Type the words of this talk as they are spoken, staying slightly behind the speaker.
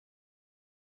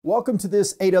Welcome to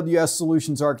this AWS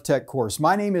Solutions Architect course.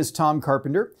 My name is Tom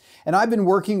Carpenter, and I've been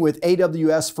working with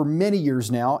AWS for many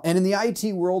years now, and in the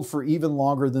IT world for even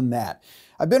longer than that.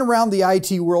 I've been around the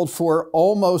IT world for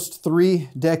almost 3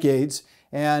 decades,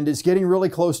 and it's getting really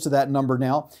close to that number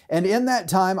now. And in that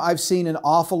time, I've seen an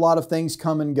awful lot of things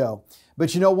come and go.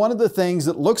 But you know, one of the things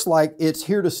that looks like it's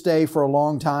here to stay for a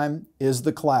long time is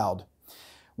the cloud.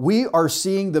 We are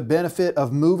seeing the benefit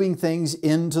of moving things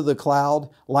into the cloud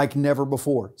like never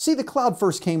before. See, the cloud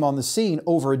first came on the scene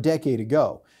over a decade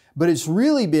ago, but it's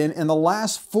really been in the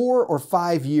last 4 or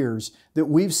 5 years that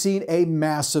we've seen a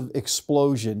massive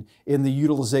explosion in the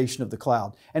utilization of the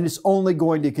cloud, and it's only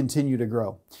going to continue to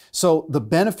grow. So the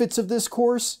benefits of this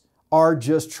course are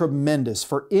just tremendous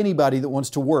for anybody that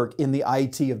wants to work in the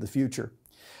IT of the future.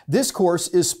 This course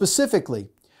is specifically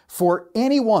for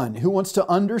anyone who wants to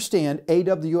understand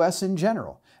AWS in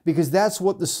general, because that's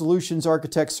what the Solutions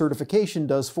Architect certification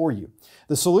does for you.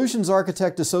 The Solutions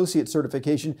Architect Associate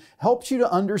certification helps you to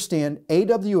understand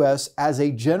AWS as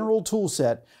a general tool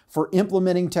set for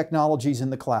implementing technologies in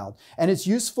the cloud, and it's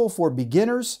useful for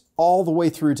beginners all the way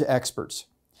through to experts.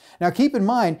 Now keep in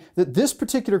mind that this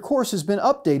particular course has been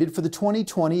updated for the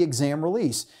 2020 exam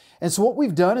release. And so what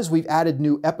we've done is we've added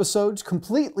new episodes,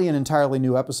 completely and entirely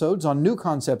new episodes on new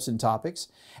concepts and topics.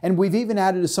 And we've even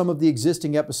added to some of the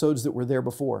existing episodes that were there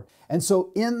before. And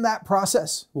so in that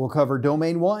process, we'll cover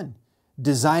Domain 1,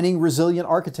 designing resilient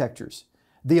architectures,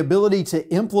 the ability to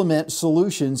implement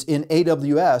solutions in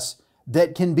AWS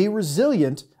that can be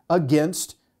resilient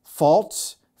against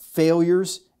faults,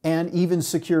 failures, and even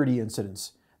security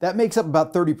incidents. That makes up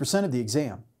about 30% of the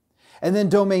exam. And then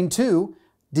Domain 2,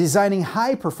 designing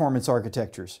high-performance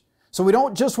architectures. So we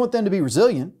don't just want them to be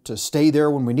resilient, to stay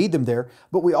there when we need them there,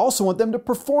 but we also want them to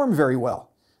perform very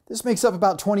well. This makes up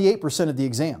about 28% of the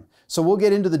exam. So we'll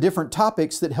get into the different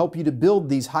topics that help you to build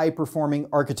these high-performing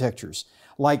architectures,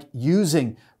 like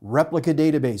using replica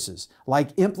databases,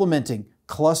 like implementing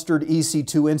clustered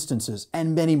EC2 instances,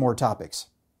 and many more topics.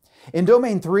 In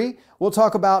Domain 3, we'll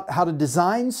talk about how to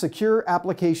design secure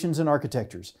applications and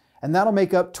architectures, and that'll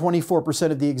make up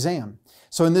 24% of the exam.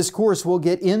 So in this course, we'll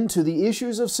get into the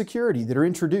issues of security that are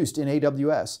introduced in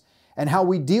AWS and how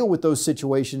we deal with those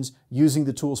situations using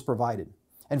the tools provided.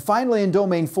 And finally, in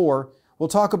Domain 4, we'll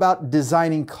talk about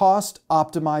designing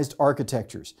cost-optimized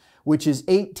architectures, which is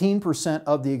 18%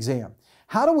 of the exam.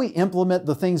 How do we implement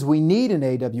the things we need in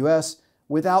AWS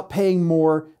without paying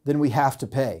more than we have to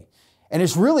pay? And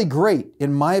it's really great,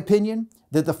 in my opinion,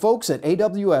 that the folks at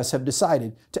AWS have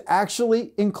decided to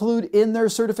actually include in their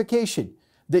certification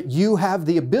that you have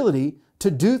the ability to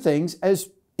do things as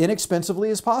inexpensively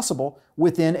as possible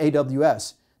within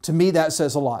AWS. To me, that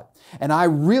says a lot. And I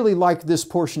really like this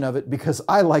portion of it because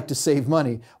I like to save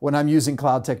money when I'm using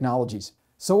cloud technologies.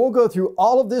 So we'll go through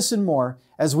all of this and more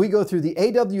as we go through the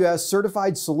AWS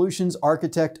Certified Solutions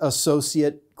Architect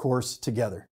Associate course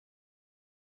together.